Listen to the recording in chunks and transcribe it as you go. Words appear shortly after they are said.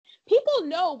all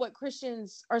know what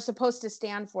Christians are supposed to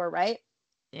stand for, right?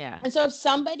 Yeah. And so if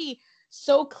somebody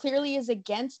so clearly is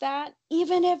against that,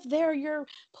 even if they're your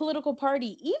political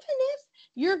party, even if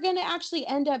you're going to actually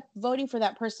end up voting for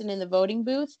that person in the voting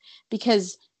booth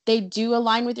because they do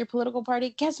align with your political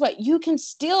party, guess what? You can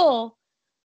still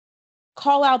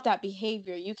call out that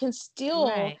behavior. You can still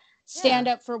Right. stand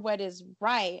Yeah. up for what is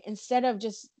right instead of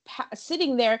just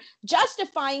sitting there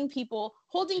justifying people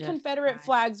holding Confederate Justified.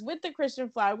 flags with the Christian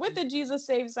flag, with the Jesus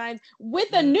save signs,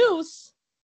 with a Mm. noose.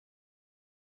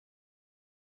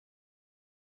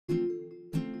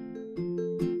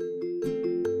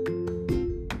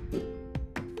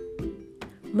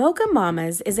 Mocha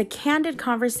Mamas is a candid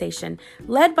conversation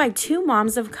led by two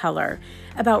moms of color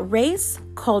about race,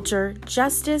 culture,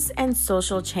 justice, and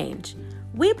social change.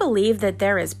 We believe that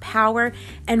there is power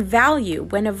and value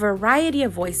when a variety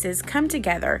of voices come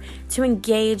together to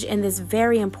engage in this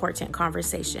very important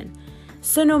conversation.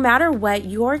 So no matter what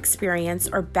your experience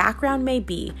or background may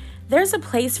be, there's a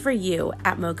place for you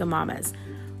at Mocha Mamas.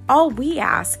 All we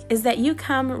ask is that you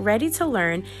come ready to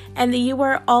learn and that you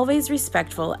are always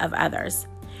respectful of others.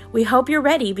 We hope you're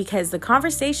ready because the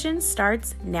conversation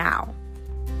starts now.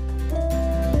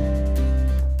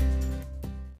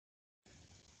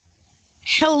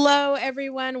 Hello,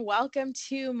 everyone. Welcome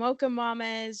to Mocha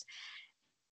Mamas.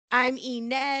 I'm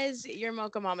Inez, your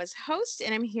Mocha Mamas host,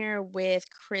 and I'm here with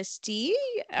Christy,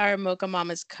 our Mocha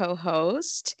Mamas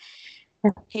co-host.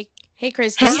 Hey,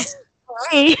 Christy.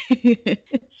 Hey.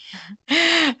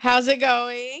 How's it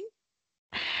going?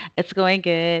 It's going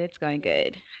good. It's going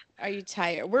good. Are you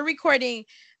tired? We're recording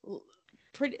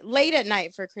pretty late at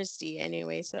night for Christy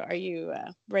anyway, so are you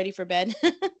ready for bed?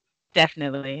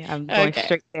 Definitely. I'm going Okay.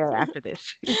 straight there after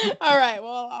this. All right.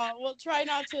 Well, we'll try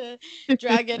not to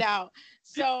drag it out.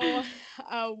 So,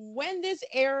 when this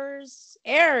airs,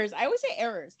 I always say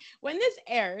airs. When this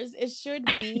airs, it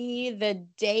should be the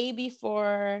day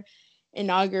before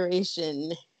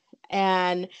inauguration.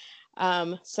 And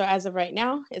so as of right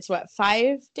now, it's what,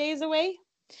 5 days away?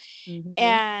 Hmm.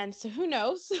 And so who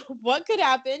knows what could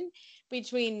happen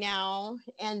between now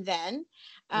and then.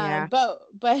 Yeah.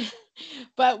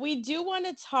 But we do want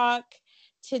to talk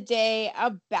today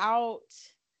about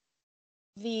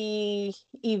the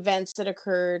events that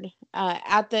occurred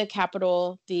at the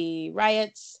Capitol, the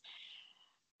riots,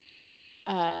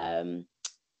 um,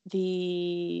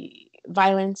 the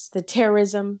violence, the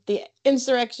terrorism, the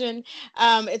insurrection.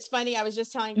 It's funny. I was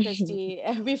just telling Christy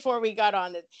before we got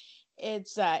on it.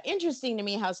 It's interesting to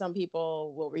me how some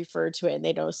people will refer to it and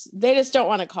they just don't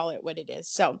want to call it what it is.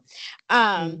 So,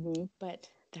 Hmm. but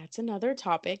that's another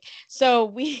topic. So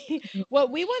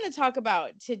what we want to talk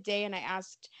about today, and I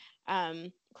asked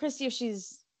Christy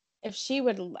if she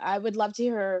would, I would love to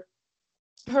hear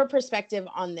her perspective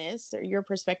on this, or your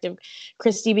perspective,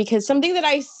 Christy, because something that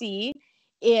I see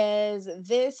is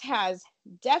this has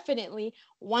definitely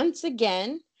once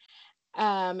again,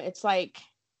 it's like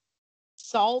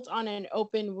salt on an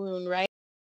open wound, right?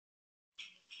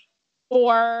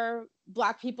 For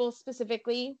Black people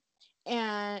specifically,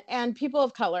 and people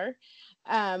of color,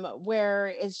 where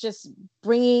it's just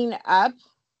bringing up,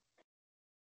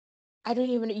 I don't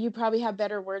even, you probably have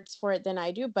better words for it than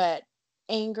I do, but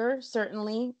anger,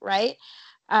 certainly, right?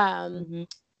 Um, Hmm.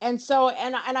 and so,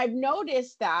 and I've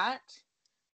noticed that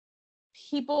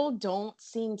people don't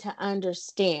seem to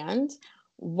understand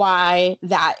why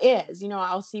that is.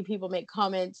 I'll see people make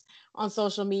comments on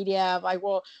social media like,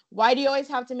 well, why do you always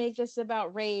have to make this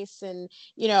about race? And,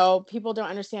 people don't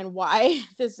understand why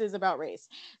this is about race.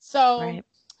 So Right.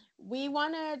 we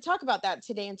want to talk about that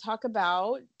today and talk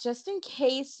about, just in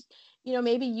case,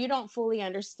 maybe you don't fully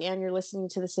understand, you're listening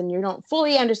to this and you don't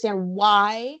fully understand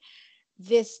why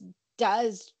this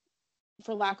does,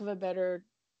 for lack of a better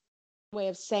way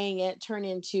of saying it, turn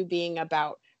into being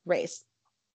about race.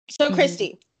 So, Hmm.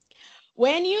 Christy,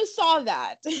 when you saw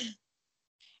that,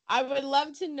 I would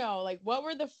love to know, like, what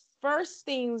were the first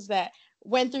things that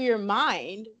went through your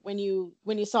mind when you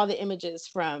saw the images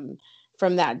from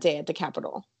that day at the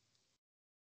Capitol?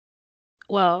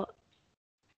 Well,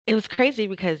 it was crazy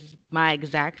because my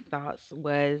exact thoughts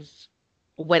was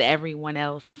what everyone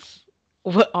else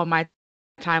on my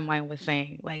timeline was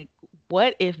saying. Like,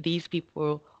 what if these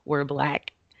people were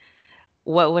black?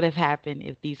 What would have happened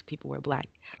if these people were black?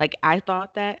 Like, I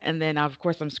thought that, and then of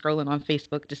course I'm scrolling on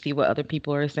Facebook to see what other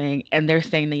people are saying, and they're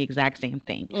saying the exact same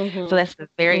thing. So Mm-hmm. that's the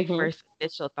very Mm-hmm. first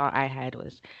initial thought I had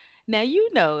was, now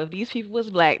if these people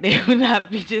was black, they would not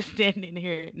be just standing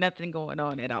here, nothing going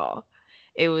on at all.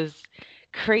 It was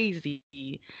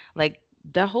crazy. Like,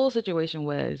 the whole situation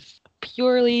was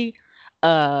purely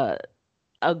uh,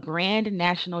 a grand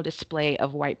national display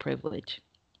of white privilege.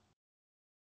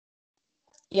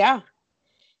 Yeah,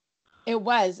 it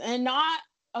was. And not,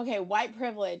 okay, white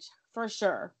privilege for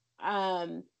sure.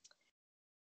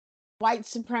 White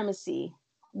supremacy,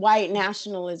 white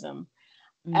nationalism,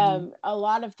 Mm-hmm. a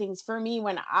lot of things. For me,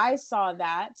 when I saw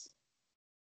that,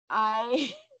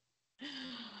 I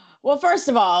well, first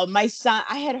of all, my son,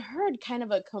 I had heard kind of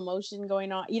a commotion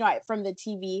going on, from the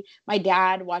TV. My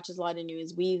dad watches a lot of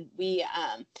news. We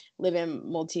live in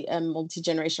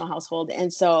multi-generational household,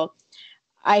 and so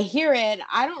I hear it.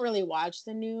 I don't really watch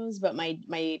the news, but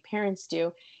my parents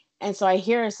do. And so I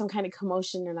hear some kind of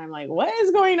commotion and I'm like, what is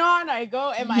going on? I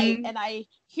go and Mm-hmm. I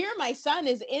hear my son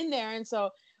is in there, and so,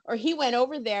 or he went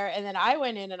over there, and then I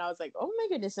went in and I was like, oh my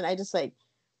goodness. And I just like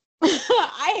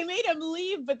I made him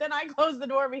leave, but then I closed the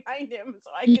door behind him so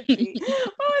I could see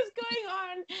what was going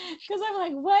on. Because I'm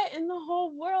like, what in the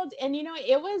whole world? And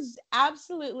it was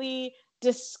absolutely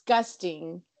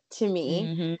disgusting to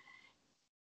me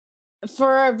Mm-hmm.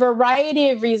 for a variety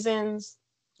of reasons.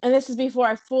 And this is before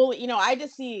I fully, I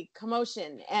just see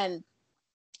commotion.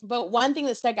 But one thing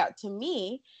that stuck out to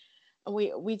me,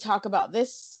 we talk about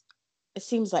this, it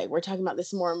seems like we're talking about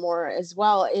this more and more as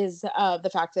well, is the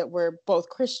fact that we're both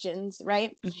Christians,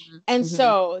 right? Mm-hmm. And Mm-hmm.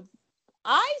 so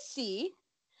I see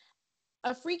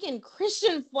a freaking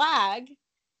Christian flag,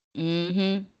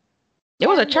 Mm-hmm. There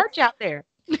was a and church out there.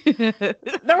 there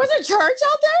was a church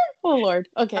out there. Oh Lord.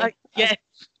 Okay. Yes.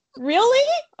 Really?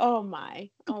 Oh my.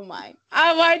 Oh my.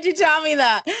 Why'd you tell me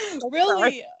that? I'm sorry.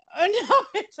 Really? Oh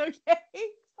no, it's okay.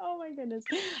 Oh my goodness.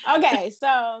 Okay,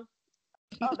 so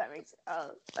that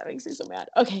makes me so mad.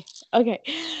 Okay. Okay.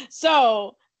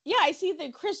 So yeah, I see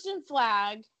the Christian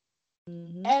flag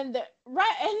Mm-hmm. and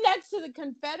right and next to the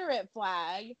Confederate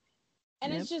flag,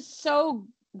 and Yep. it's just so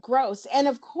gross. And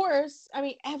of course, I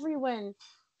mean, everyone.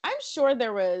 I'm sure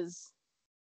there was.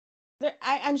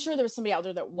 I'm sure there was somebody out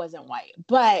there that wasn't white,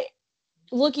 but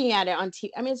looking at it on TV,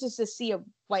 I mean, it's just a sea of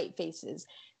white faces,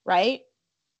 right?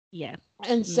 Yeah.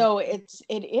 And Mm. so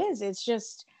it's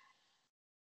just,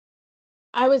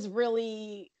 I was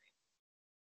really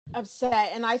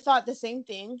upset, and I thought the same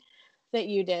thing that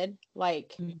you did.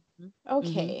 Like, Mm-hmm. Mm-hmm.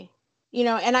 okay,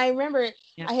 and I remember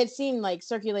Yep. I had seen like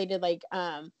circulated like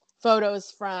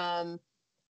photos from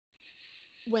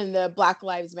when the Black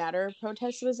Lives Matter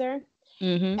protest was there.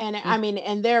 Mm-hmm. And Mm. I mean,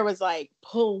 and there was like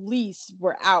police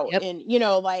were out, Yep. and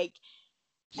like,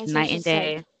 It's and so it's night and just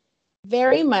like day.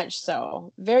 very much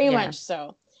so, very Yeah. much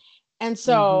so. And Mm-hmm.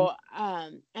 so,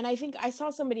 and I think I saw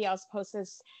somebody else post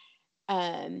this,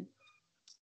 um,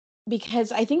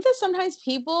 because I think that sometimes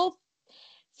people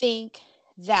think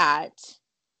that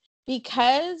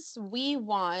because we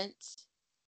want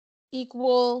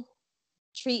equal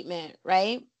treatment,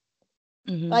 right?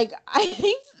 Mm-hmm. Like, I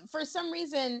think for some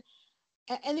reason,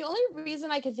 and the only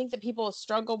reason I can think that people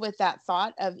struggle with that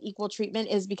thought of equal treatment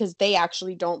is because they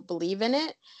actually don't believe in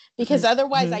it. Because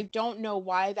otherwise, Mm-hmm. I don't know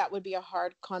why that would be a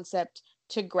hard concept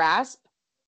to grasp,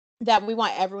 that we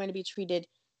want everyone to be treated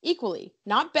equally,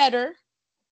 not better,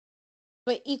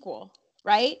 but equal,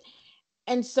 right?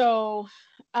 And so,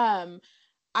 um,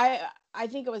 I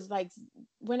think it was like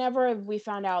whenever we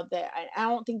found out that, I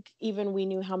don't think even we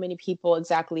knew how many people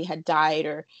exactly had died,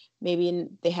 or maybe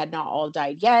they had not all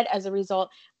died yet as a result,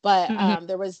 but Mm-hmm.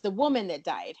 there was the woman that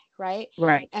died, right?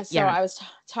 Right. And so Yeah. I was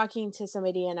talking to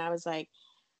somebody, and I was like,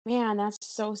 man, that's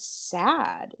so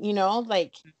sad,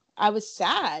 like, I was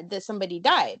sad that somebody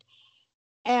died.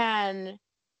 And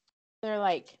they're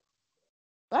like,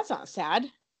 that's not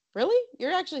sad. Really?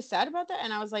 You're actually sad about that?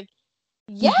 And I was like,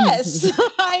 yes,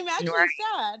 I'm actually Right.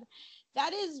 sad.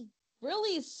 That is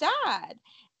really sad.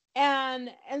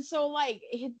 And so, like,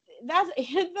 that's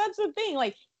that's the thing.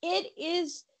 Like, it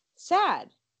is sad.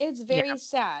 It's Yeah. very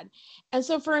sad. And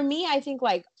so for me, I think,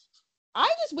 like, I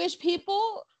just wish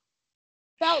people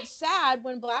felt sad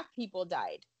when Black people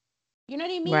died. You know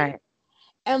what I mean? Right.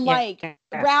 And Yeah. like,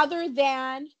 rather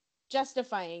than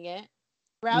justifying it,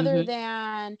 rather Mm-hmm.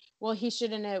 than, well, he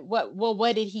shouldn't have,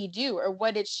 what did he do, or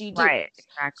what did she do? Right.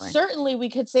 Exactly. Certainly we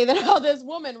could say that about this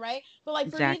woman, right? But like,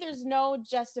 for me, Exactly. there's no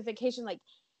justification. Like,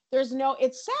 there's no,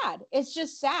 it's sad, it's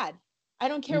just sad. I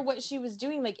don't care Mm. what she was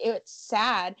doing. Like, it's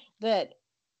sad that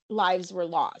lives were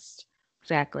lost.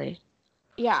 Exactly.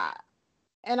 Yeah.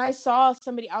 And I saw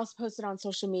somebody else posted on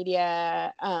social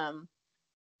media,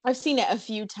 I've seen it a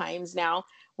few times now,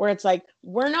 where it's like,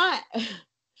 we're not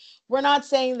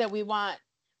saying that we want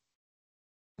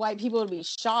white people to be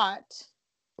shot,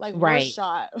 like we're Right.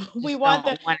 shot. Just don't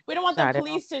want We don't want the shot at all.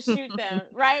 police to shoot them,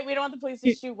 right? We don't want the police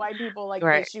to shoot white people like they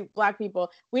Right. shoot Black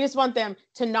people. We just want them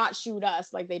to not shoot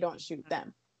us like they don't shoot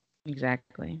them.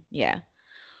 Exactly. Yeah.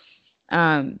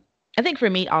 Um, I think for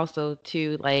me also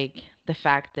too, like the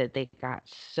fact that they got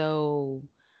so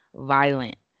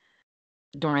violent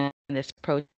during this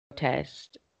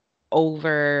protest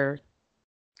over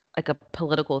like a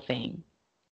political thing.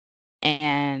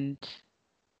 And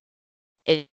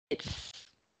it's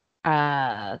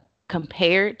uh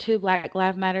compared to Black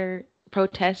Lives Matter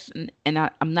protests, and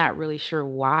I'm not really sure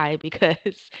why,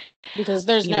 because Because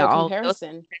there's no all those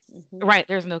comparison. Mm-hmm. right,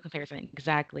 there's no comparison.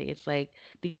 Exactly. It's like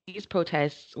these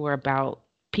protests were about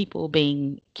people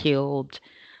being killed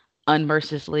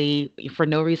unmercifully for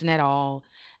no reason at all.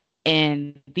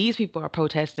 And these people are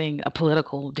protesting a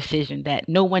political decision that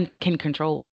no one can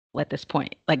control at this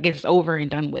point. Like, it's over and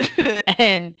done with.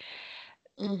 And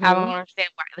I don't Mm-hmm. understand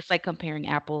why. It's like comparing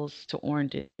apples to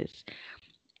oranges.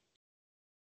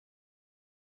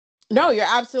 No, you're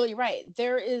absolutely right.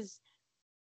 There's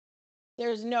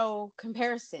no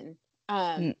comparison.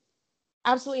 Mm,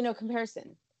 Absolutely no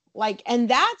comparison. Like, and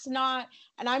that's not,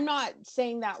 and I'm not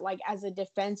saying that like as a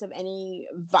defense of any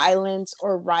violence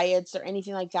or riots or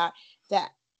anything like that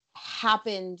that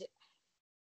happened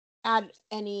at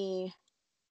any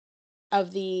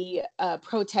of the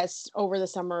protests over the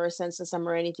summer or since the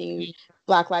summer or anything,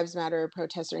 Black Lives Matter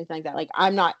protests or anything like that. Like,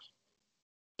 I'm not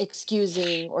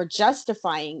excusing or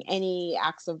justifying any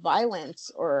acts of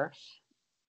violence or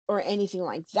anything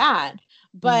like that,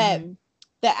 but mhm.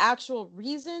 the actual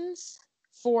reasons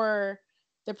for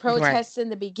the Right. protests in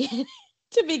the begin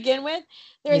to begin with,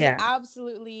 there's Yeah.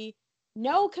 absolutely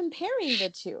no comparing the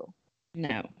two.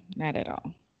 No, not at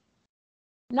all.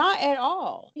 Not at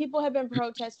all. People have been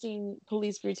protesting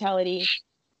police brutality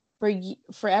for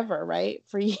forever, right?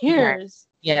 For Right. years,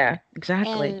 Yeah,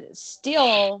 exactly. and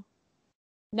still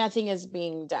nothing is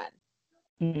being done,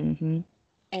 Mhm.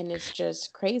 and it's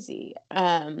just crazy.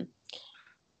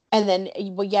 And then,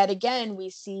 well, yet again, we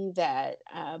see that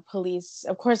police,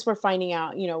 of course, we're finding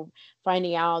out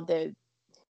that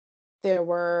there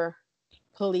were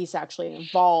police actually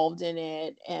involved in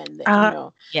it, and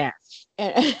Yes.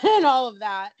 and all of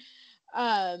that.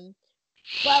 Um,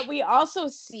 but we also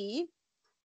see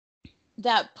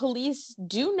that police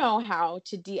do know how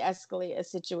to de-escalate a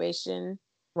situation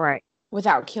Right.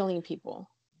 without killing people.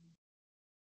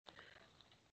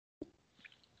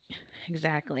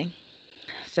 Exactly.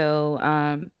 So,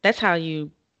 that's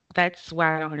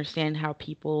why I don't understand how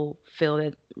people feel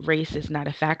that race is not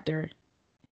a factor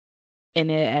in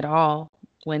it at all,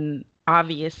 when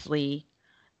obviously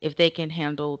if they can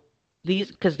handle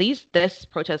these, because this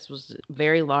protest was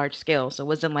very large scale, so it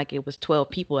wasn't like it was 12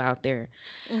 people out there.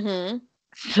 Mm-hmm.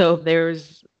 So there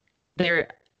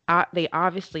they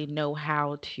obviously know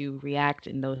how to react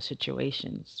in those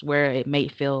situations where it may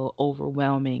feel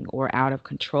overwhelming or out of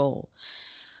control.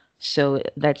 So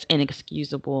that's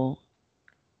inexcusable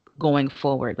going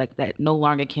forward. Like, that no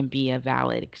longer can be a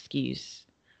valid excuse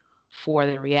for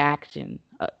the reaction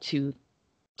to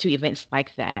events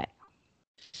like that.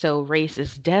 So race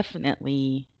is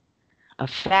definitely a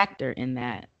factor in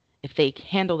that, if they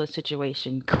handle the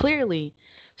situation clearly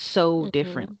so Mm-hmm.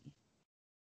 differently.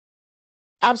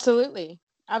 Absolutely.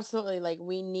 Absolutely. Like,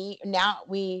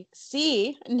 we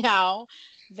see now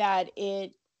that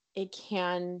it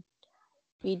can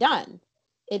be done.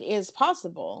 It is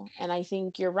possible. And I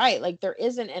think you're right. Like, there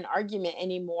isn't an argument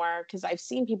anymore, because I've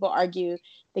seen people argue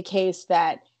the case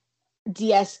that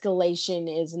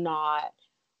de-escalation is not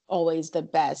always the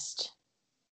best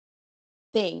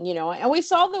thing, and we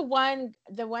saw the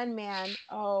one man.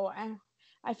 Oh,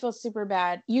 I feel super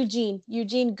bad.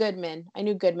 Eugene Goodman. I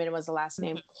knew Goodman was the last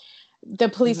name. The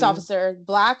police Hmm. officer,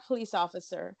 black police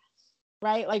officer,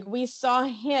 right? Like, we saw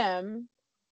him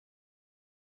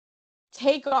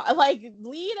take on, like,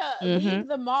 Hmm. lead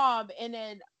the mob in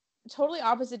a totally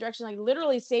opposite direction, like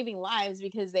literally saving lives,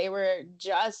 because they were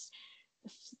just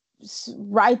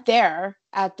right there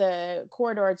at the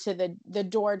corridor to the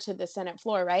door to the Senate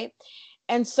floor, right?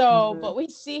 And so, Hmm. but we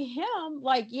see him,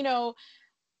 like,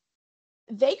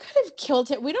 they could have killed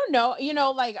him. We don't know,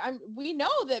 like, we know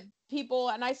that people,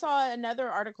 and I saw another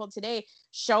article today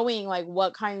showing like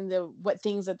what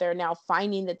things that they're now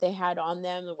finding that they had on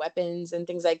them, the weapons and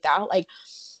things like that. Like,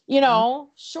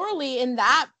 surely in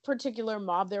that particular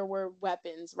mob there were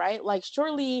weapons, right? Like,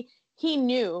 surely he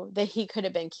knew that he could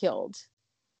have been killed,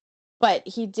 but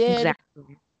he did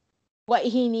Exactly. what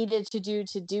he needed to do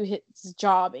his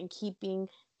job in keeping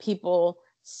people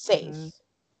Hmm. safe,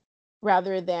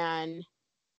 rather than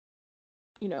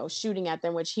shooting at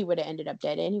them, which he would have ended up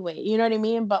dead anyway. You know what I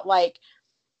mean? But like,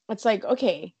 it's like,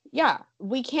 okay, yeah,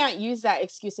 we can't use that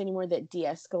excuse anymore that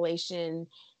de-escalation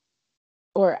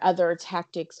or other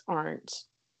tactics aren't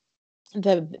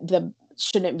the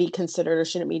shouldn't be considered or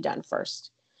shouldn't be done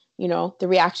first. The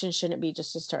reaction shouldn't be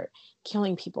just to start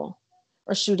killing people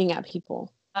or shooting at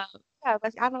people. Yeah,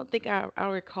 but I don't think I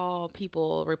recall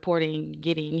people reporting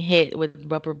getting hit with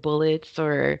rubber bullets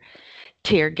or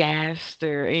tear gassed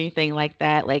or anything like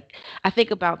that. Like I think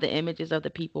about the images of the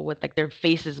people with like their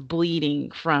faces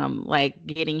bleeding from like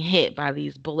getting hit by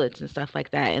these bullets and stuff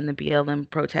like that in the BLM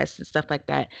protests and stuff like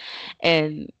that.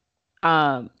 And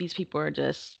these people are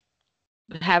just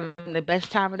having the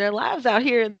best time of their lives out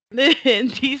here in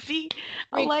DC.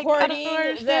 I'm like, I don't Recording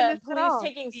understand this the at police all.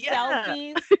 taking Yeah.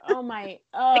 selfies.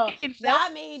 Oh, Taking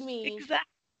that made selfies. me Exactly.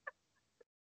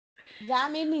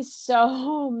 that made me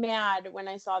so mad when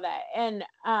I saw that. And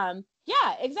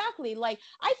yeah, exactly. Like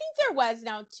I think there was,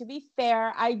 now to be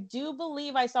fair, I do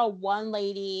believe I saw one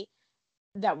lady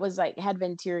that was like had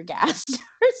been tear gassed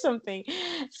or something.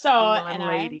 So One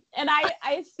lady.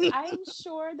 I'm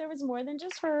sure there was more than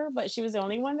just her, but she was the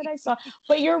only one that I saw.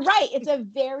 But you're right, it's a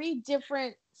very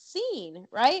different scene,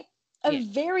 right? A Yeah.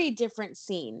 very different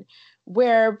scene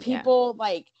where Yeah. people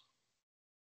like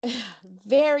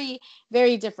very,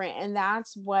 very different. And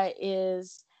that's what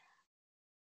is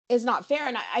not fair.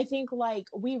 And I think like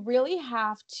we really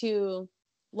have to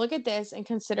look at this and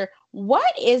consider,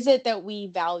 what is it that we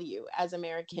value as Mm.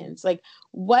 Americans? Like,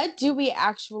 what do we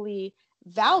actually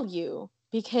value?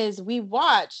 Because we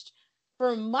watched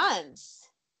for months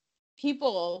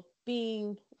people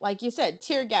being, like you said,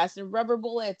 tear gas and rubber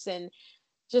bullets and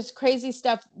just crazy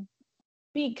stuff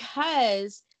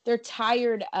because they're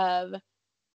tired of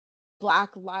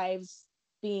Black lives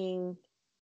being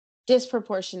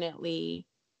disproportionately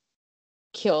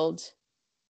killed,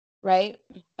 right?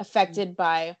 Mhm. Affected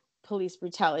by police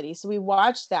brutality. So we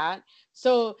watched that.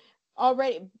 So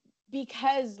already,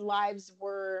 because lives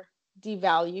were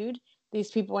devalued,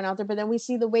 these people went out there, but then we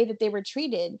see the way that they were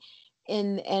treated,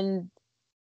 and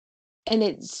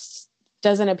it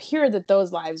doesn't appear that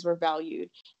those lives were valued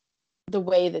the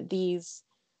way that these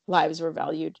lives were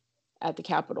valued at the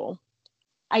Capitol.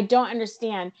 I don't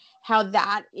understand how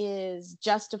that is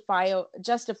justified.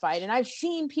 And I've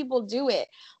seen people do it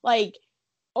like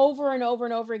over and over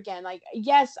and over again. Like,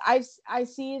 yes, I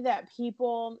see that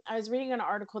people, I was reading an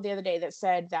article the other day that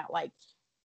said that, like,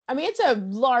 I mean, it's a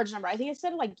large number. I think it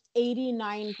said like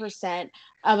 89%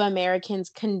 of Americans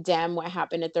condemn what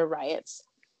happened at the riots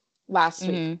last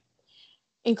week, Mhm.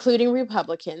 including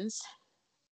Republicans,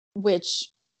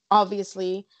 which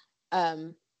obviously,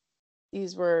 um,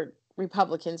 these were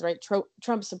Republicans, right?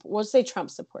 We'll say Trump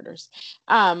supporters.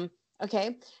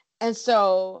 Okay. And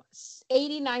so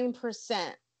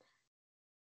 89%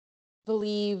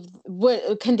 believe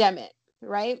would condemn it,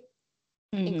 right?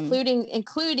 Mhm.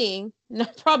 Including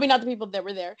probably not the people that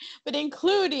were there, but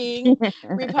including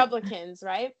Republicans,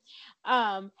 right?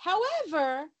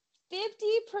 However,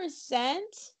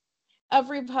 50% of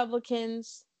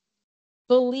Republicans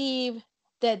believe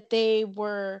that they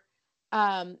were,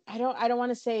 I don't want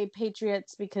to say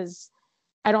patriots, because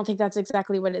I don't think that's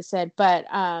exactly what it said, but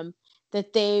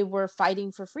that they were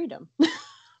fighting for freedom.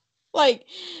 Like,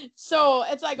 so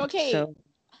it's like, okay, So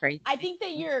I crazy. think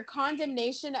that your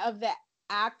condemnation of the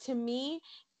act to me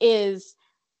is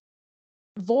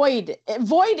voided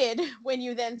when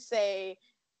you then say,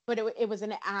 but it was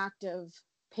an act of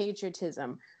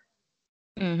patriotism.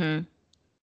 Mhm.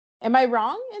 Am I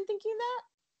wrong in thinking that?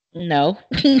 No.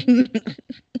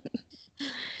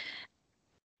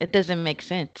 It doesn't make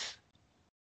sense.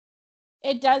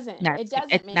 It doesn't. Not It to it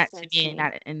doesn't make not to sense to me, me.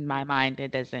 not in my mind,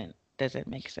 it doesn't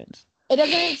make sense. It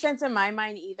doesn't make sense in my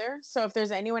mind either. So if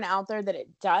there's anyone out there that it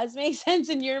does make sense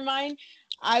in your mind,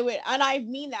 I would, and I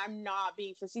mean that, I'm not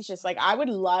being facetious. Like, I would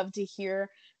love to hear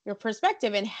your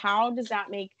perspective, and how does that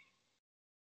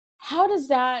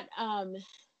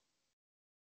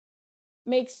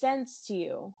make sense to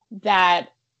you? That,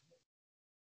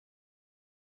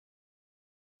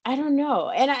 I don't know.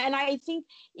 And I think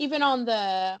even on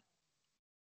the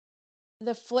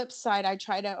flip side, I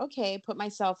try to, okay, put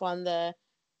myself on the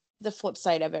flip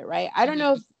side of it, right? I don't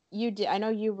know if Mhm. you did. I know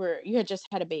you had just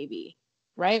had a baby,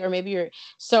 right? Or maybe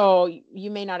so you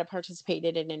may not have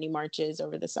participated in any marches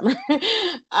over the summer.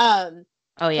 um,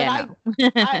 Oh, but yeah, no.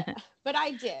 I, but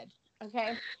I did.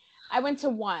 Okay, I went to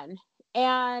one,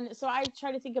 and so I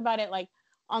try to think about it like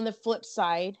on the flip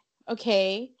side.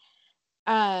 Okay,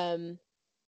 um,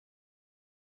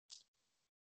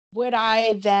 would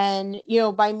I then,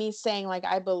 by me saying like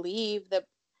I believe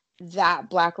that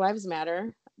Black Lives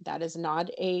Matter, that is not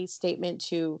a statement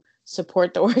to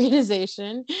support the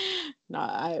organization.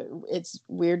 It's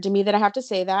weird to me that I have to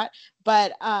say that,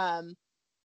 but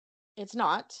it's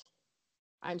not.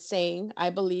 I'm saying I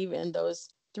believe in those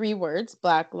three words,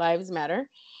 Black Lives Matter.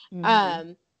 Mhm.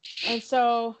 Um, and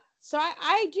so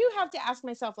I do have to ask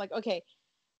myself, like, okay,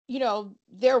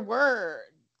 there were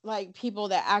like people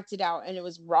that acted out and it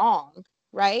was wrong,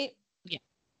 right? Yeah.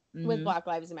 With Mm-hmm. Black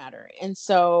Lives Matter. And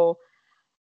so,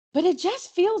 but it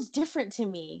just feels different to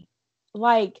me.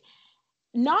 Like,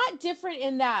 not different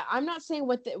in that I'm not saying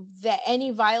that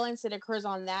any violence that occurs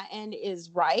on that end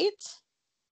is right.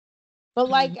 But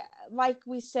Mm-hmm. like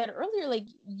we said earlier, like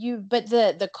but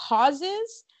the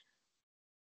causes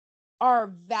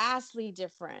are vastly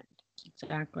different.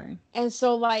 Exactly. And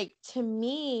so, like, to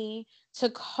me,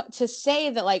 to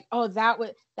say that, like, oh,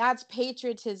 that's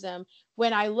patriotism,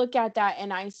 when I look at that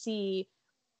and I see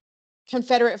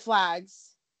Confederate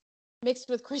flags mixed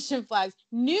with Christian flags,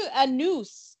 a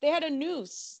noose. They had a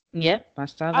noose. Yep, I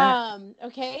saw that.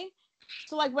 Okay.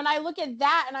 So, like, when I look at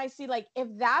that and I see, like, if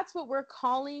that's what we're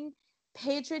calling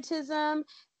patriotism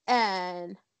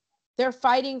and they're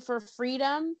fighting for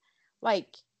freedom, like,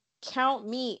 count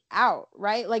me out,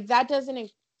 right? Like, that doesn't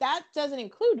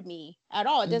include me at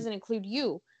all. It Mm. doesn't include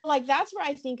you. Like, that's where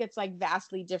I think it's like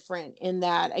vastly different, in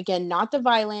that, again, not the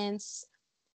violence,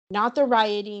 not the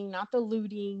rioting, not the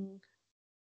looting,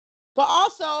 but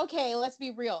also, okay, let's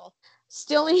be real,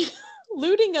 stealing,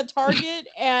 looting a Target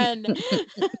and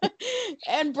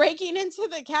and breaking into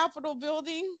the Capitol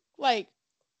building. Like,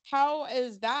 how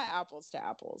is that apples to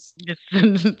apples?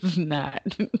 It's not.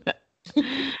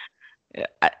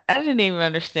 I didn't even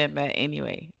understand that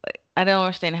anyway. Like, I don't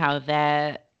understand how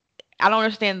that. I don't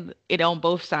understand it on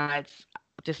both sides,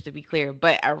 just to be clear.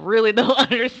 But I really don't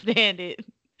understand it.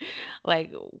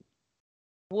 Like,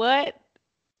 what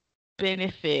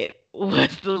benefit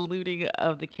was the looting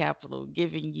of the Capitol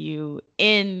giving you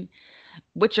in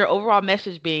with your overall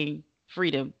message being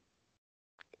freedom?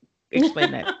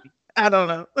 Explain that to me. I don't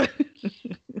know.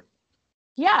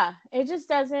 Yeah, it just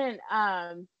doesn't.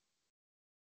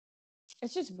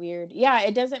 It's just weird. Yeah,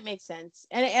 it doesn't make sense,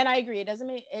 and I agree. It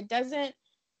doesn't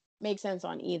make sense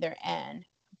on either end.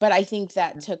 But I think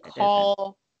that It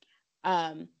doesn't.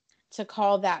 um to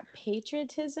call that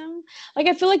patriotism, like,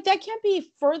 I feel like that can't be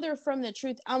further from the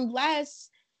truth, unless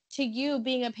to you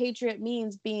being a patriot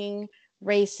means being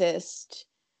racist,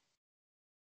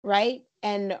 right?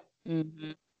 And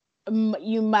Hmm.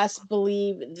 you must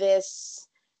believe this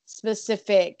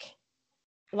specific,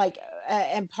 like,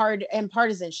 and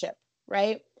partisanship,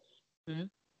 right? Hmm.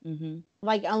 Hmm.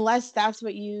 Like, unless that's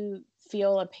what you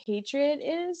feel a patriot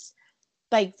is,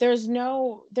 like, there's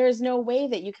no way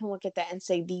that you can look at that and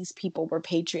say these people were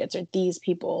patriots, or these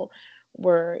people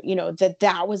were,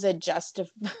 that was a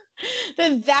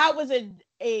that was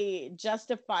a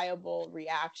justifiable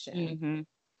reaction. Hmm.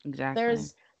 Exactly.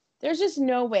 there's there's just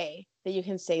no way that you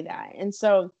can say that. And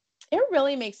so it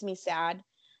really makes me sad.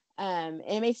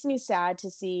 It makes me sad to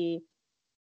see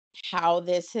how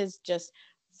this has just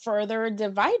further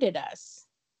divided us.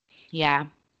 Yeah.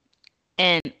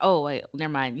 And oh wait,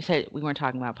 never mind. You said we weren't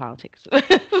talking about politics.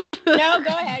 No,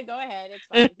 go ahead, it's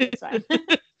fine.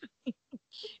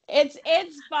 It's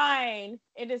fine.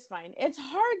 It is fine. It's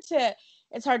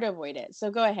hard to avoid it.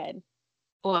 So go ahead.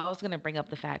 Well, I was gonna bring up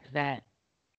the fact that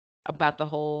about the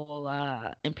whole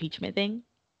impeachment thing,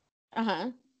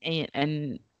 Uh-huh.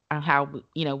 and how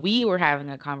we were having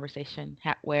a conversation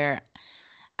where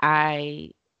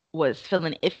I was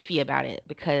feeling iffy about it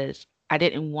because I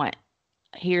didn't want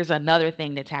here's another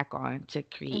thing to tack on to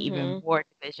create even Mm-hmm. more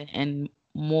division and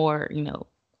more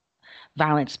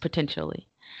violence potentially.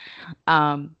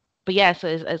 Um, but yeah, so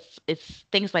it's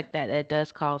things like that that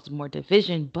does cause more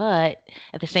division, but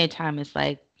at the same time, it's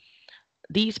like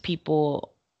these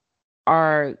people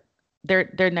are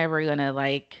they're never gonna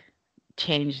like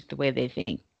change the way they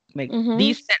think. Like Mm-hmm.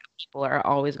 these set of people are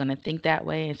always gonna think that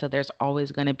way, and so there's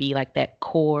always gonna be like that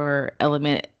core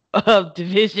element of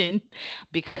division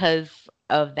because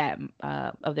of that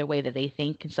of their way that they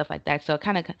think and stuff like that. So I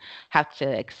kind of have to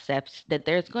accept that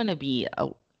there's going to be a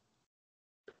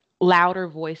louder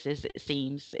voices.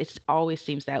 It always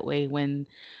seems that way when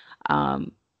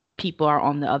um, people are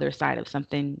on the other side of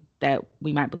something that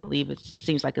we might believe. It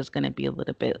seems like it's going to be a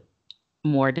little bit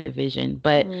more division,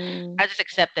 but Mm. I just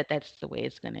accept that that's the way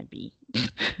it's going to be.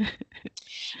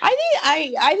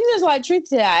 I think there's a lot of truth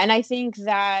to that, and I think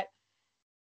that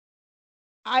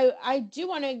I do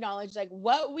want to acknowledge, like,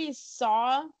 what we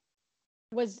saw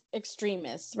was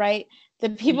extremists, right? The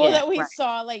people Yeah, that we right.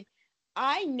 saw, like,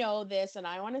 I know this, and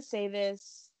I want to say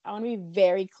this. I want to be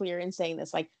very clear in saying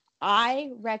this. Like,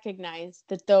 I recognize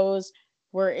that those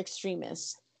were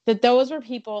extremists, that those were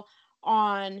people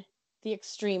on the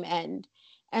extreme end.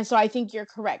 And so I think you're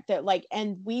correct that, like,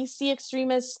 and we see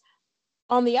extremists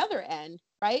on the other end,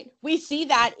 right? We see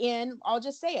that in, I'll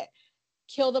just say it,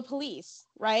 kill the police,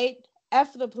 right?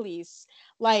 F the police.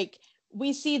 Like,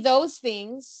 we see those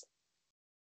things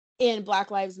in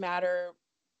Black Lives Matter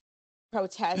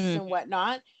protests Mm. and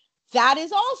whatnot, that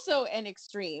is also an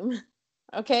extreme.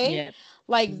 Okay. Yeah.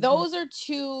 Like Mhm. those are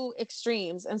two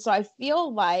extremes. And so I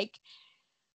feel like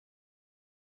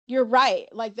you're right.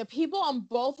 Like the people on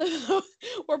both of those,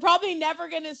 we're probably never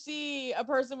going to see a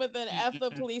person with an F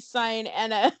the Mm-mm. police sign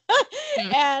and a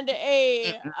Mm. and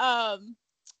Mm-mm.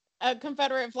 a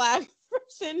Confederate flag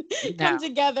person come No.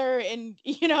 together and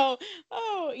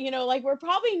like we're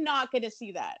probably not going to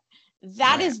see that.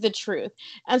 That Right. is the truth.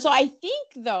 And so I think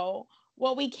though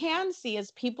what we can see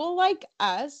is people like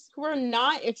us who are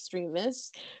not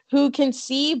extremists, who can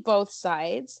see both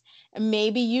sides. And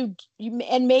maybe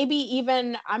and maybe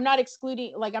even, I'm not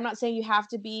excluding, like I'm not saying you have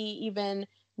to be even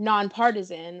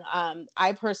nonpartisan.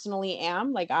 I personally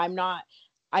am, like I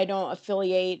don't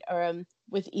affiliate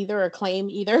with either or claim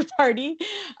either party.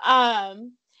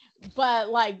 Um, but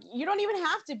like you don't even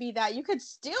have to be that. You could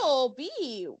still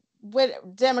be with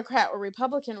Democrat or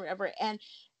Republican or whatever,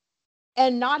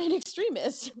 and not an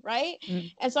extremist, right?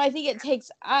 Mm. And so I think it takes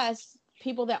us,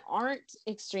 people that aren't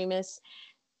extremists,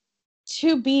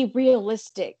 to be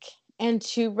realistic and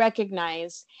to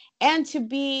recognize and to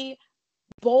be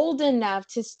bold enough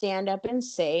to stand up and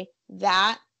say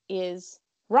that is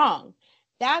wrong.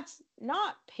 That's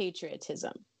not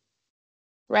patriotism,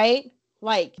 right?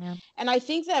 Like, Yeah. and I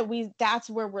think that that's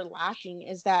where we're lacking,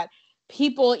 is that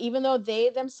people, even though they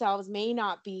themselves may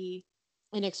not be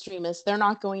an extremist, they're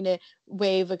not going to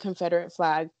wave a Confederate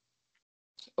flag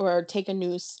or take a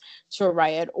noose to a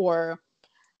riot or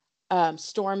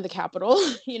storm the Capitol.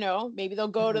 Maybe they'll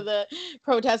go to Mhm. the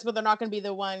protest, but they're not going to be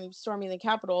the one storming the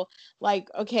Capitol. Like,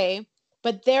 okay,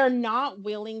 but they're not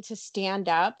willing to stand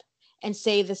up and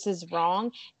say this is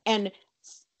wrong, and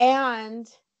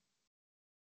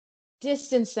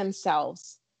distance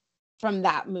themselves from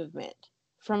that movement,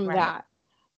 from Right. that,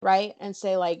 right? And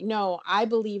say, like, no, I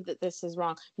believe that this is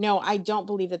wrong. No, I don't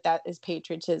believe that that is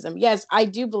patriotism. Yes, I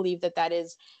do believe that that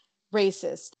is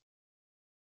racist.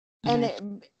 And Yes.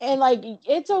 and like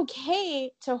it's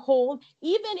okay to hold,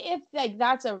 even if like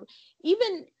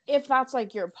even if that's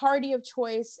like your party of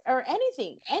choice or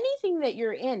anything that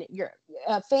you're in, your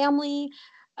family,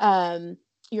 um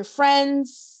your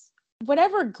friends,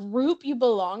 whatever group you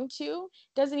belong to.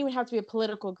 Doesn't even have to be a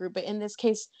political group, but in this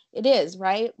case it is,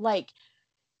 right? Like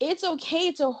it's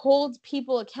okay to hold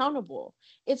people accountable.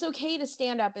 It's okay to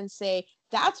stand up and say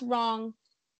that's wrong.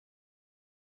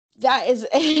 That is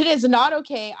it is not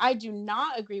okay. I do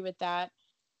not agree with that.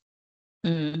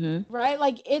 Mhm. Right?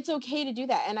 Like it's okay to do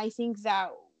that. And I think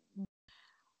that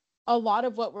a lot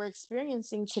of what we're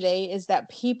experiencing today is that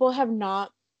people have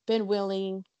not been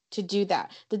willing to do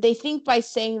that. That they think by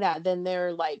saying that, then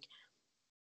they're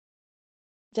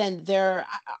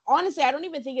honestly, I don't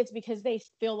even think it's because they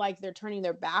feel like they're turning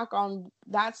their back on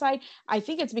that side. I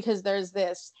think it's because there's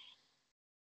this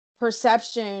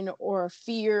perception or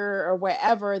fear or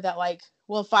whatever that, like,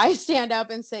 well, if I stand up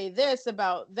and say this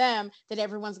about them, that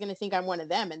everyone's going to think I'm one of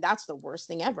them, and that's the worst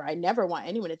thing ever. I never want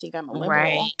anyone to think I'm a liberal.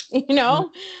 Right.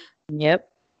 Mm.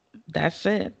 Yep. That's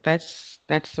it. That's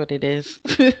what it is.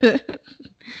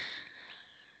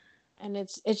 And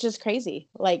it's just crazy.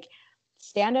 Like,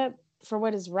 stand up for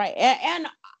what is right. And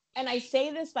I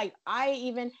say this, like, I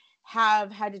even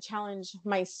have had to challenge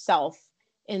myself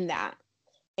in that.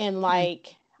 And Mm.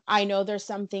 like, I know there's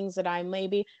some things that I'm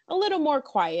maybe a little more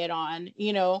quiet on,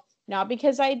 not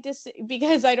because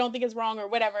because I don't think it's wrong or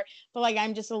whatever, but like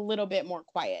I'm just a little bit more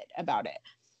quiet about it.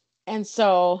 And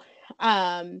so,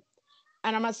 and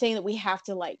I'm not saying that we have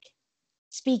to like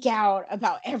speak out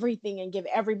about everything and give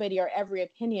everybody our every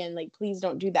opinion. Like, please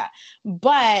don't do that.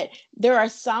 But there are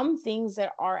some things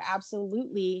that are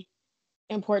absolutely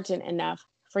important enough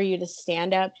for you to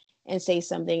stand up and say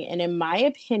something. And in my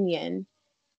opinion,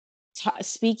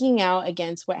 speaking out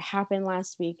against what happened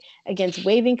last week, against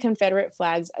waving Confederate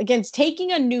flags, against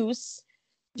taking a noose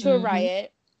to a Mhm.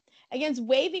 riot, against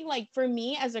waving, like, for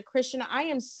me as a Christian, I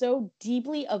am so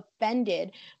deeply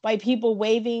offended by people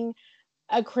waving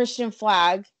a Christian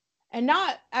flag. And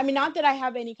not that I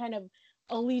have any kind of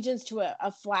allegiance to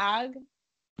a flag,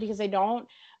 because I don't,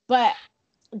 but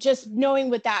just knowing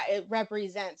what that it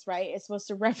represents, right? It's supposed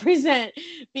to represent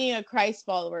being a Christ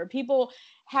follower. People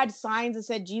had signs that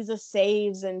said Jesus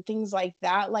saves and things like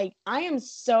that. Like, I am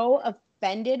so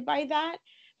offended by that,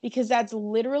 because that's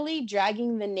literally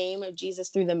dragging the name of Jesus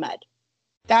through the mud.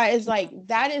 That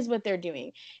is what they're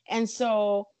doing. And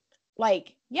so,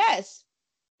 like, yes,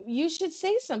 you should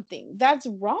say something. That's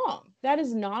wrong. That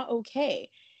is not okay.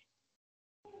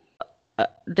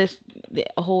 This the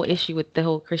whole issue with the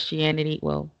whole Christianity.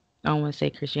 Well, I don't want to say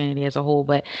Christianity as a whole,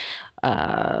 but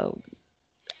uh,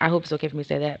 I hope it's okay for me to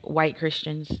say that white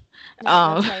Christians.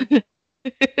 No, that's Um, fine.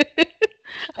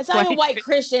 talking about white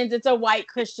Christians, it's a white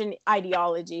Christian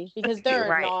ideology because there are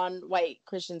Right. non-white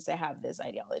Christians that have this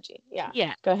ideology. Yeah.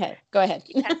 Yeah. Go ahead.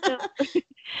 Yeah. So,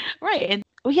 right. And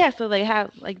yeah, so they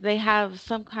have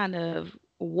some kind of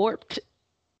warped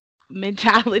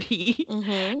mentality.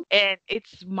 Mm-hmm. And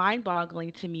it's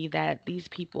mind-boggling to me that these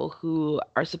people who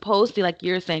are supposed to, like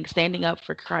you're saying, standing up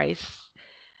for Christ,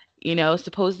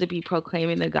 supposed to be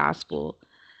proclaiming the gospel,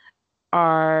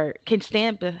 can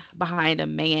stand behind a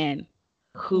man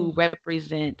who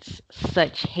represents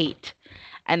such hate.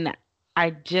 And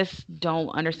I just don't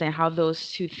understand how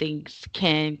those two things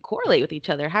can correlate with each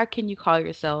other. How can you call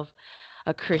yourself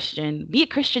a Christian, be a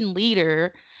Christian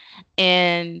leader,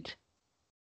 and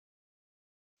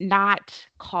not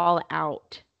call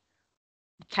out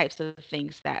the types of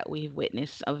things that we've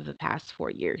witnessed over the past 4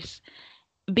 years?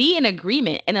 Be in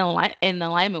agreement and in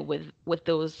alignment with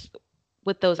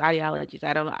those ideologies.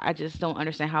 I just don't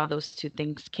understand how those two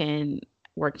things can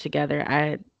work together.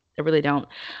 I really don't.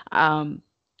 Um,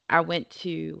 I went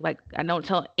to, like, I don't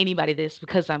tell anybody this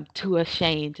because I'm too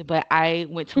ashamed, but I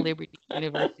went to Liberty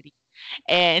University,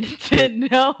 and to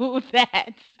know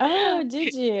that, Oh,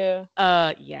 did you?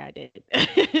 yeah, I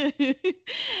did.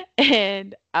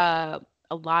 And a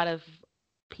lot of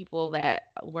people that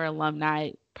were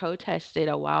alumni protested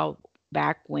a while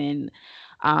back when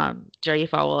Jerry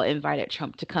Falwell invited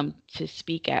Trump to come to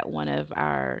speak at one of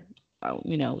our,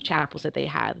 chapels that they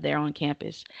have there on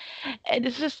campus. And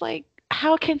it's just like,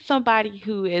 how can somebody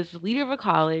who is leader of a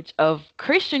college, of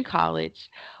Christian college,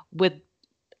 with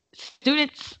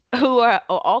students who are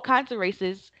all kinds of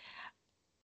races,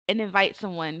 and invite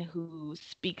someone who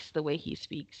speaks the way he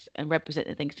speaks and represent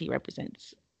the things he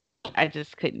represents? I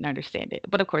just couldn't understand it.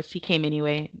 But of course, he came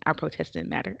anyway. Our protest didn't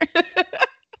matter.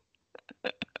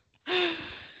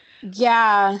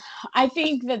 Yeah, I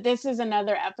think that this is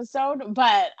another episode,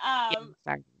 but Yeah,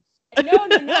 sorry.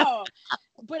 no.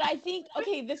 But I think,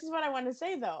 okay, this is what I want to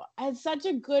say though. It's such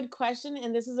a good question,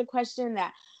 and this is a question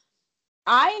that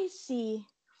I see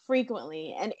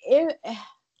frequently. And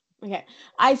okay,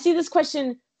 I see this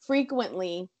question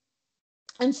frequently,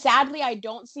 and sadly, I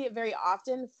don't see it very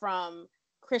often from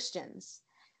Christians.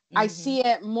 I Hmm. see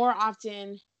it more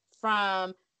often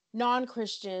from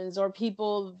non-Christians or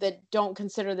people that don't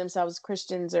consider themselves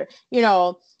Christians, or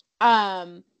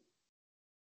um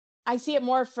I see it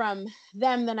more from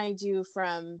them than I do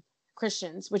from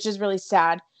Christians, which is really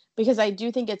sad because I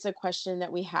do think it's a question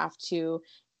that we have to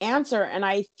answer. And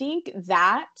I think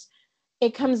that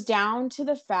it comes down to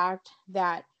the fact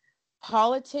that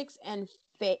politics and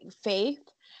faith,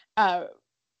 uh,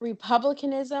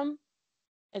 republicanism,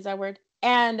 is that word?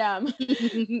 And It's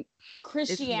one now.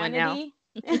 Christianity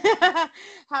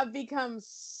have become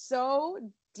so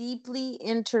deeply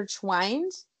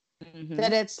intertwined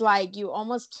that Hmm. it's like you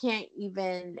almost can't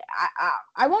even.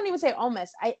 I won't even say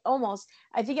almost.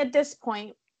 I think at this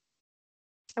point,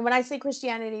 and when I say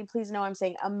Christianity, please know I'm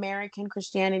saying American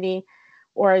Christianity,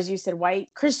 or as you said,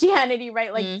 white Christianity,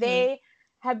 right? Like Hmm. they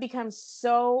have become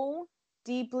so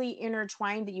deeply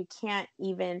intertwined that you can't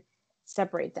even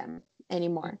separate them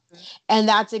anymore. Hmm. And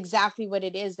that's exactly what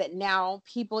it is, that now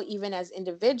people, even as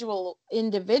individuals,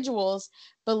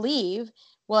 believe,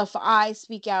 well, if I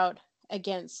speak out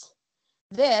against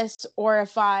this, or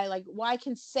if I like, well, I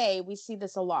can say, we see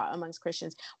this a lot amongst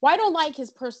Christians. Well, I don't like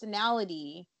his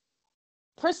personality,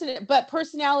 but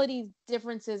personality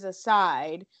differences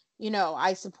aside,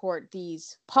 I support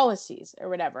these policies or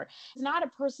whatever. It's not a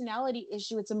personality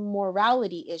issue, it's a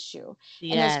morality issue.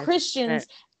 And as Yes, Christians,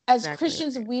 that's exactly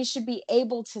right. we should be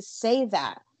able to say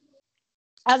that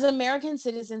as American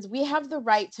citizens, we have the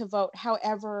right to vote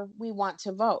however we want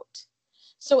to vote.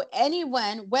 So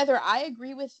anyone, whether I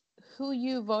agree with who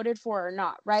you voted for or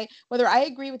not, right? Whether I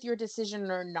agree with your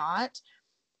decision or not,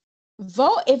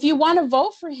 vote. If you want to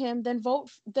vote for him, then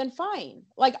vote, then fine.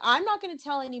 Like, I'm not going to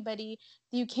tell anybody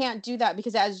that you can't do that,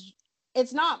 because as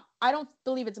it's not, I don't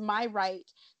believe it's my right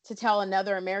to tell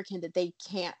another American that they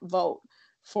can't vote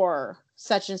for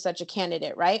such and such a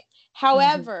candidate, right? Hmm.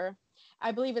 However,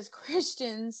 I believe as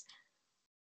Christians,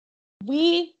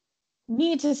 we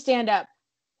need to stand up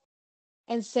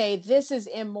and say, this is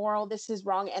immoral, this is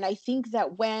wrong. And I think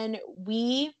that when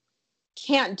we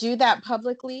can't do that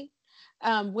publicly,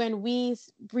 when we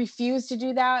refuse to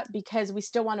do that because we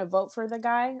still want to vote for the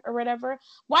guy or whatever,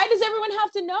 why does everyone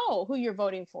have to know who you're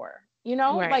voting for?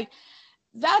 Right. Like,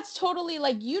 that's totally,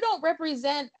 like, you don't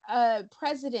represent a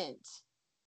president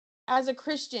as a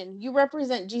Christian, you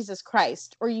represent Jesus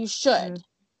Christ, or you should. Mm.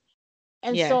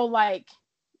 And Yeah. so, like,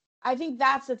 I think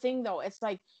that's the thing, though. It's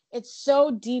like, it's so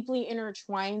deeply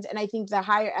intertwined. And I think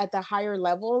at the higher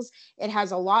levels, it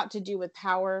has a lot to do with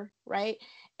power, right?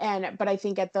 But I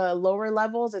think at the lower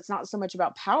levels, it's not so much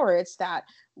about power. It's that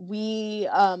we,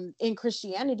 in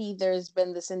Christianity, there's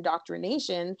been this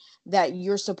indoctrination that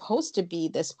you're supposed to be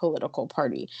this political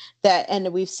party,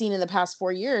 and we've seen in the past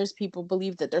 4 years, people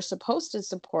believe that they're supposed to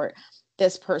support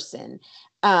this person.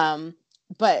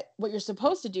 But what you're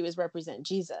supposed to do is represent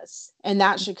Jesus. And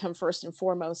that should come first and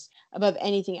foremost above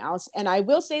anything else. And I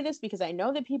will say this because I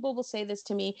know that people will say this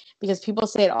to me, because people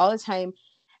say it all the time.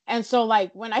 And so,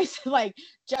 like, when I say, like,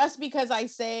 just because I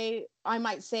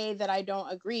might say that I don't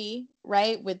agree,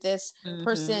 right, with this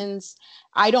person's,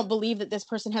 I don't believe that this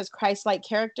person has Christ-like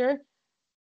character.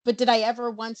 But did I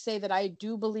ever once say that I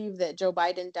do believe that Joe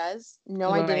Biden does?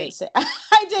 No, I didn't say.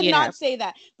 I did not say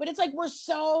that. But it's like we're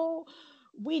so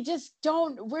like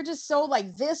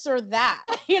this or that.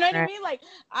 You know what I mean? Like,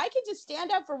 I can just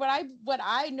stand up for what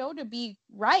I know to be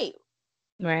right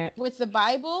with the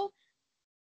Bible,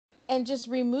 and just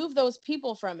remove those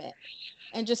people from it,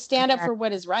 and just stand up for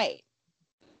what is right.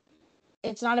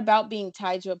 It's not about being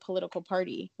tied to a political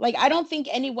party. Like, I don't think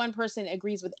any one person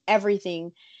agrees with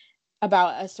everything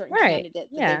about a certain candidate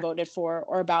that they voted for,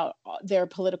 or about their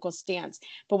political stance.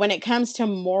 But when it comes to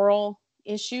moral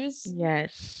issues,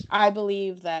 yes, I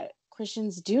believe that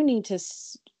Christians do need to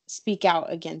speak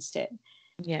out against it.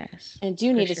 Yes. And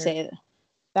do need to say,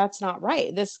 that's not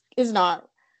right. This is not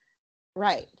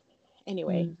right.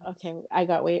 Anyway, okay,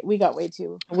 we got way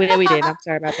too. We did. I'm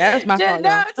sorry about that. That's my fault.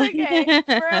 No, it's okay.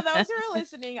 For those who are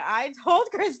listening, I told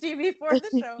Christy before the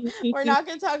show, we're not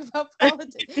going to talk about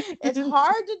politics. It's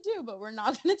hard to do, but we're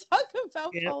not going to talk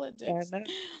about politics.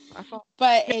 My fault.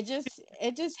 But it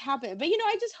just happened. But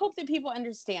I just hope that people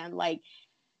understand, like,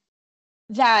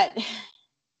 that.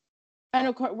 And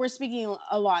of course, we're speaking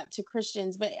a lot to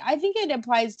Christians, but I think it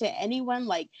applies to anyone.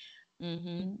 Like,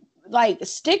 like,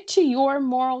 stick to your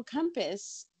moral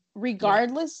compass,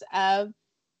 regardless of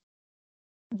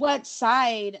what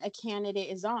side a candidate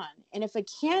is on. And if a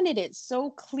candidate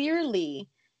so clearly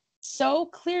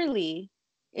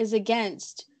is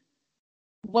against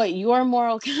what your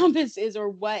moral compass is, or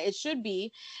what it should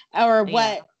be, or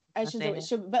what I should say it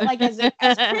should, but like, as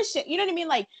Christian, you know what I mean?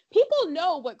 Like, people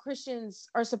know what Christians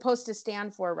are supposed to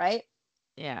stand for, right?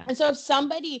 Yeah. And so if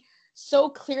somebody so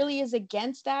clearly is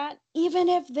against that, even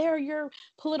if they're your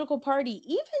political party,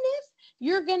 even if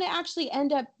you're going to actually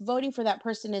end up voting for that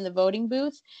person in the voting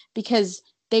booth because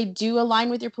they do align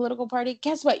with your political party,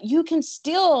 guess what? You can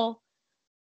still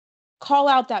call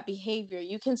out that behavior.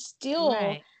 You can still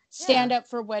stand up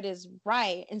for what is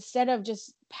right, instead of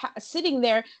just sitting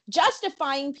there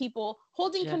justifying people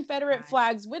holding Confederate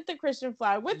flags with the Christian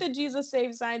flag, with the Jesus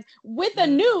Save signs, with a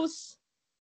noose,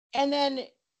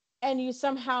 and you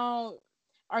somehow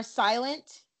are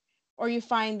silent, or you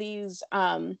find these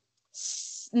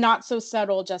not so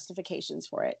subtle justifications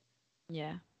for it.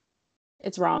 Yeah.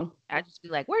 It's wrong. I just be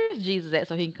like, where's Jesus at,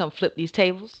 so he can come flip these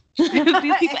tables? These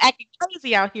people acting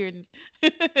crazy out here.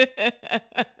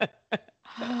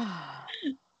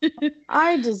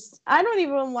 I don't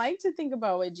even like to think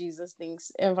about what Jesus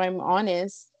thinks, if I'm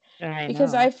honest,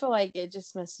 because I feel like it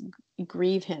just must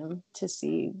grieve him to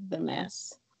see the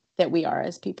mess that we are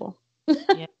as people.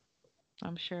 Yeah,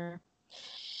 I'm sure.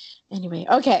 Anyway,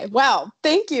 okay. Well,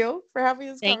 thank you for having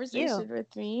this conversation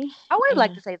with me. I would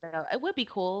like to say, though, it would be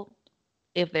cool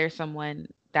if there's someone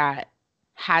that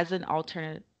has an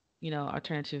alternative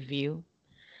view,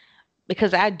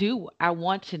 because I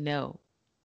want to know.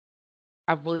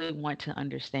 I really want to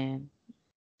understand,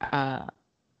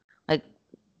 like,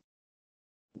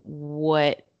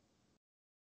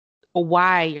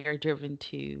 why you're driven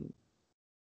to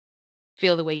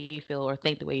feel the way you feel or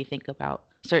think the way you think about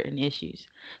certain issues.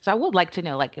 So I would like to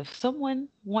know, like, if someone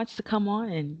wants to come on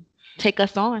and take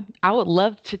us on, I would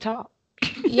love to talk.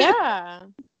 Yeah.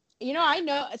 I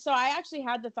know. So I actually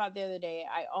had the thought the other day.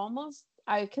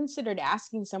 I considered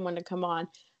asking someone to come on,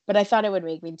 but I thought it would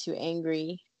make me too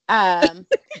angry.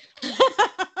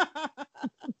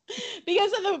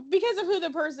 Because of who the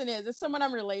person is. It's someone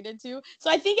I'm related to. So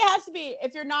I think it has to be,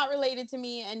 if you're not related to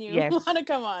me and you want to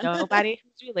come on. Nobody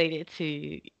who's related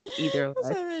to either of us.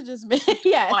 So just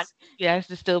yes. Yes,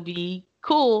 to still be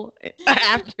cool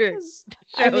after.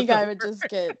 I think I would just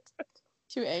get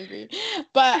too angry.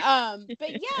 But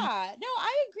yeah, no,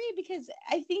 I agree, because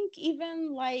I think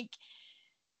even like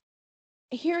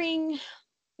hearing,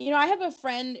 I have a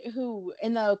friend who,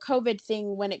 in the COVID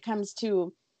thing, when it comes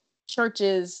to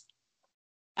churches,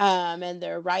 and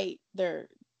their rights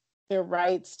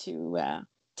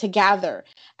to gather.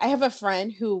 I have a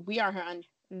friend who we are on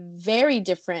very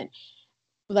different,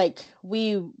 like,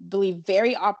 we believe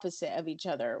very opposite of each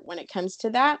other when it comes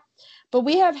to that. But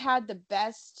we have had the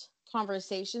best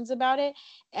conversations about it.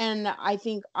 And I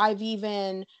think I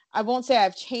won't say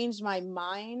I've changed my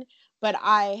mind, but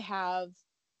I have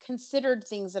considered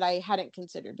things that I hadn't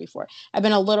considered before. I've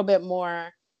been a little bit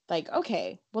more like,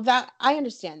 okay, well, that I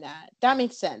understand that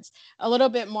makes sense. A little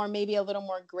bit more, maybe a little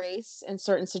more grace in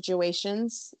certain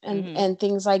situations and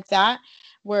things like that,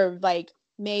 where like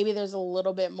maybe there's a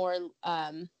little bit more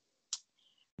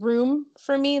room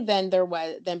for me than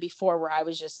before, where I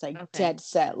was just like dead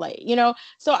set, like,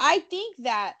 so I think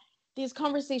that these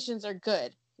conversations are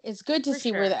good. It's good to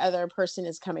see where the other person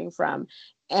is coming from,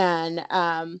 and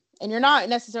you're not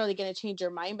necessarily going to change your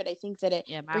mind, but I think that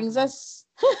it brings us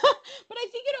but I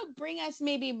think it'll bring us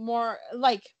maybe more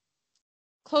like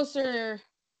closer.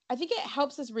 I think it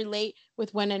helps us relate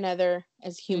with one another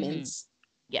as humans.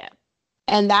 Yeah.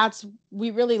 And we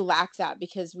really lack that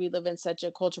because we live in such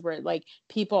a culture where like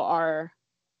people are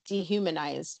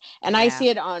dehumanized. And I see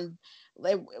it on,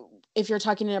 if you're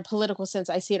talking in a political sense,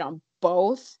 I see it on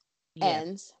both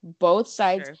ends, both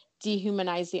sides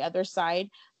dehumanize the other side.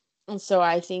 And so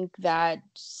I think that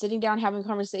sitting down, having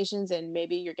conversations, and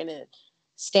maybe you're going to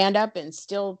stand up and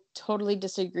still totally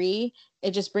disagree,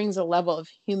 it just brings a level of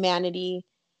humanity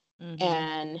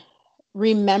and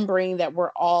remembering that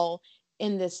we're all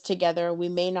in this together. We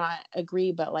may not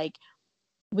agree, but like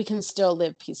we can still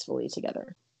live peacefully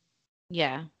together.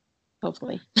 Yeah.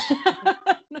 Hopefully.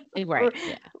 Right.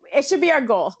 Yeah. It should be our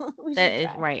goal. That is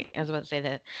right. I was about to say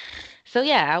that. So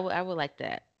yeah, I would like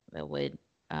that. That would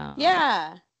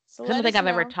yeah. So I don't think I've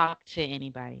ever talked to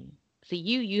anybody. See,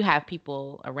 you have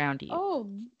people around you. Oh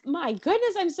my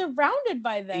goodness, I'm surrounded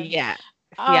by them. Yeah.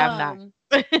 See, I'm not.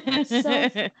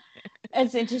 So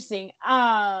it's interesting.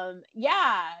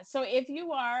 Yeah. So if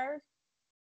you are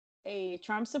a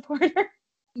Trump supporter,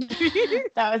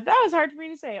 that was hard for me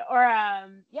to say. Or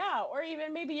yeah, or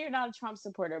even maybe you're not a Trump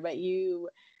supporter, but you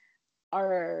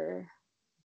are,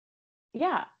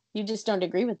 yeah, you just don't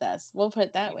agree with us. We'll put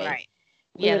it that way. Right.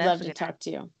 We would love to talk to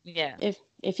you. Yeah.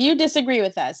 If you disagree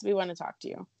with us, we want to talk to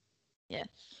you. Yes.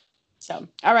 So,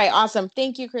 all right, awesome.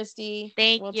 Thank you, Christy.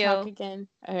 We'll talk again.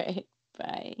 All right,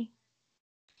 bye.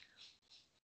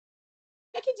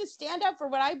 I can just stand up for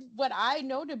what I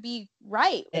know to be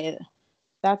right.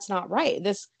 That's not right.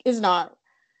 This is not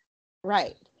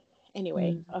right.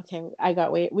 Anyway, okay,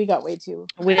 we got way too.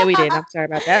 We did. I'm sorry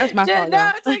about that. That's my fault.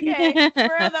 No, it's okay.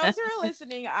 For those who are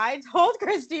listening, I told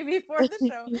Christy before the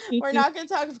show we're not going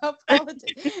to talk about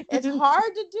politics. It's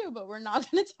hard to do, but we're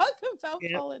not going to talk about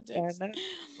politics.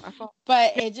 My fault.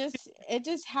 But it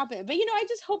just happened. But I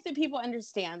just hope that people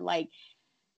understand like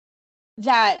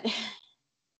that.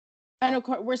 And of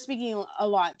course, we're speaking a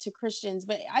lot to Christians,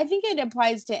 but I think it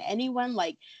applies to anyone.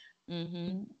 Like,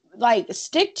 like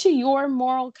stick to your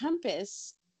moral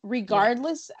compass,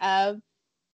 regardless of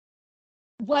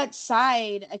what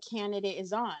side a candidate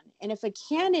is on. And if a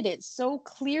candidate so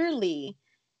clearly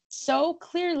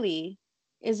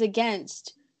is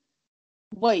against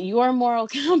what your moral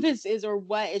compass is, or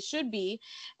what it should be,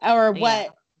 or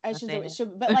what I should say it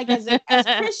should, but like as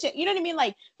Christian, you know what I mean?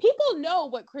 Like people know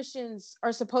what Christians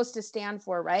are supposed to stand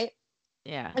for, right?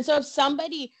 Yeah. And so if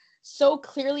somebody so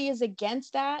clearly is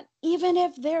against that, even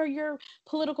if they're your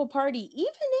political party,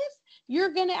 even if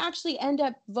you're going to actually end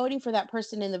up voting for that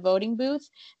person in the voting booth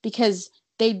because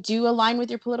they do align with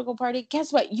your political party,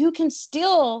 guess what? You can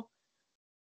still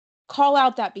call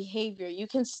out that behavior. You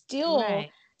can still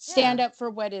stand up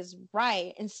for what is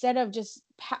right, instead of just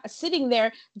sitting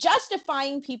there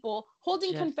justifying people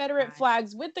holding Confederate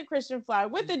flags with the Christian flag,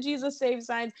 with the Jesus Save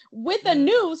signs, with a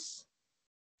noose,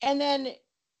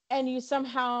 and you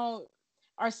somehow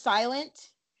are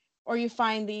silent, or you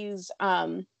find these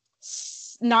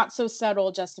not so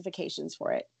subtle justifications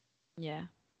for it. Yeah.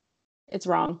 It's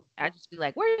wrong. I just be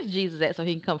like, where's Jesus at so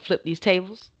he can come flip these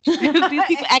tables? These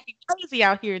people acting crazy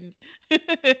out here.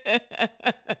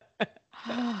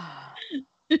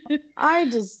 I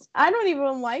don't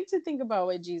even like to think about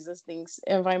what Jesus thinks,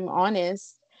 if I'm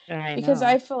honest. Because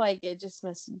I feel like it just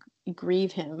must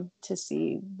grieve him to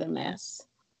see the mess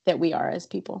that we are as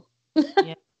people.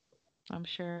 Yeah, I'm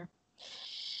sure.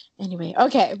 Anyway,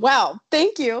 okay. Well,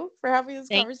 thank you for having this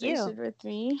conversation with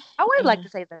me. I would like to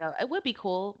say, though, it would be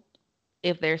cool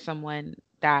if there's someone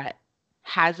that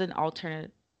has an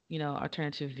alternative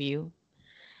view,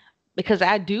 because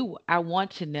I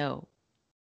want to know.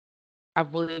 I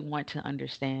really want to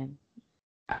understand,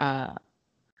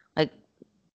 like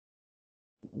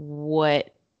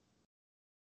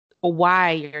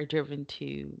why you're driven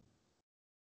to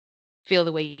feel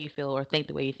the way you feel or think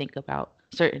the way you think about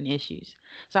certain issues.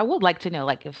 So I would like to know,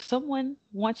 like, if someone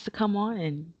wants to come on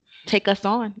and take us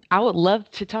on, I would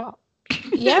love to talk.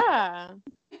 Yeah.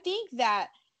 I think that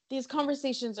these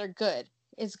conversations are good.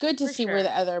 It's good to For see where sure.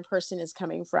 the other person is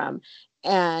coming from.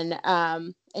 And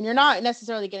you're not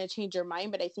necessarily going to change your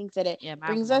mind, but I think that it Yeah, mine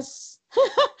brings won't. us,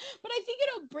 but I think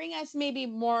it'll bring us maybe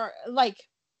more like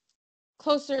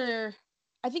closer.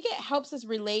 I think it helps us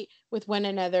relate with one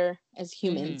another as Mm-hmm.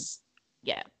 humans.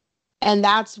 Yeah. And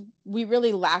we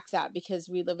really lack that because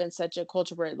we live in such a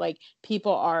culture where like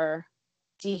people are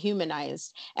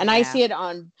dehumanized. And I Yeah. see it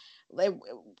on, like,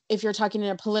 if you're talking in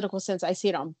a political sense, I see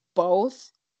it on both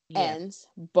Yeah. ends,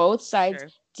 both For sides sure.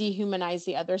 dehumanize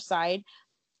the other side.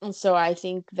 And so I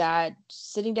think that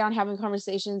sitting down, having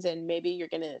conversations, and maybe you're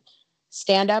going to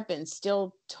stand up and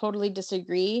still totally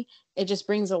disagree, it just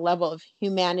brings a level of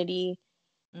humanity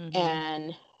Mm-hmm.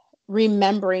 and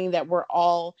remembering that we're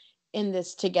all in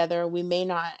this together. We may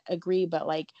not agree, but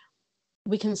like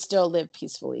we can still live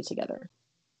peacefully together.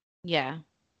 Yeah.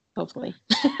 Hopefully.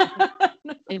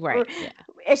 Right. Yeah.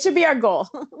 It should be our goal.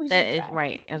 We That should is try.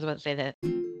 right. I was about to say that.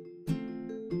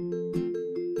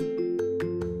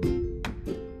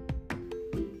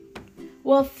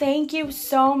 Well, thank you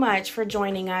so much for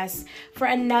joining us for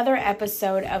another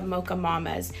episode of Mocha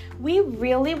Mamas. We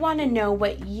really want to know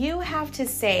what you have to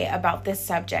say about this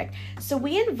subject, so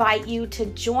we invite you to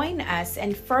join us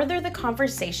and further the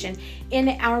conversation in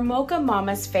our Mocha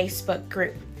Mamas Facebook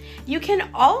group. You can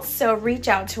also reach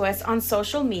out to us on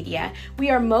social media. We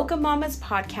are Mocha Mamas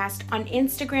Podcast on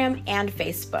Instagram and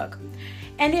Facebook.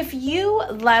 And if you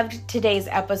loved today's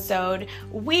episode,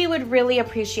 we would really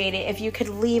appreciate it if you could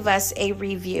leave us a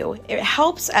review. It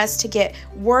helps us to get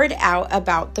word out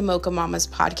about the Mocha Mamas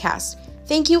podcast.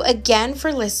 Thank you again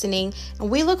for listening, and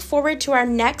we look forward to our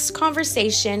next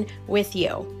conversation with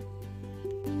you.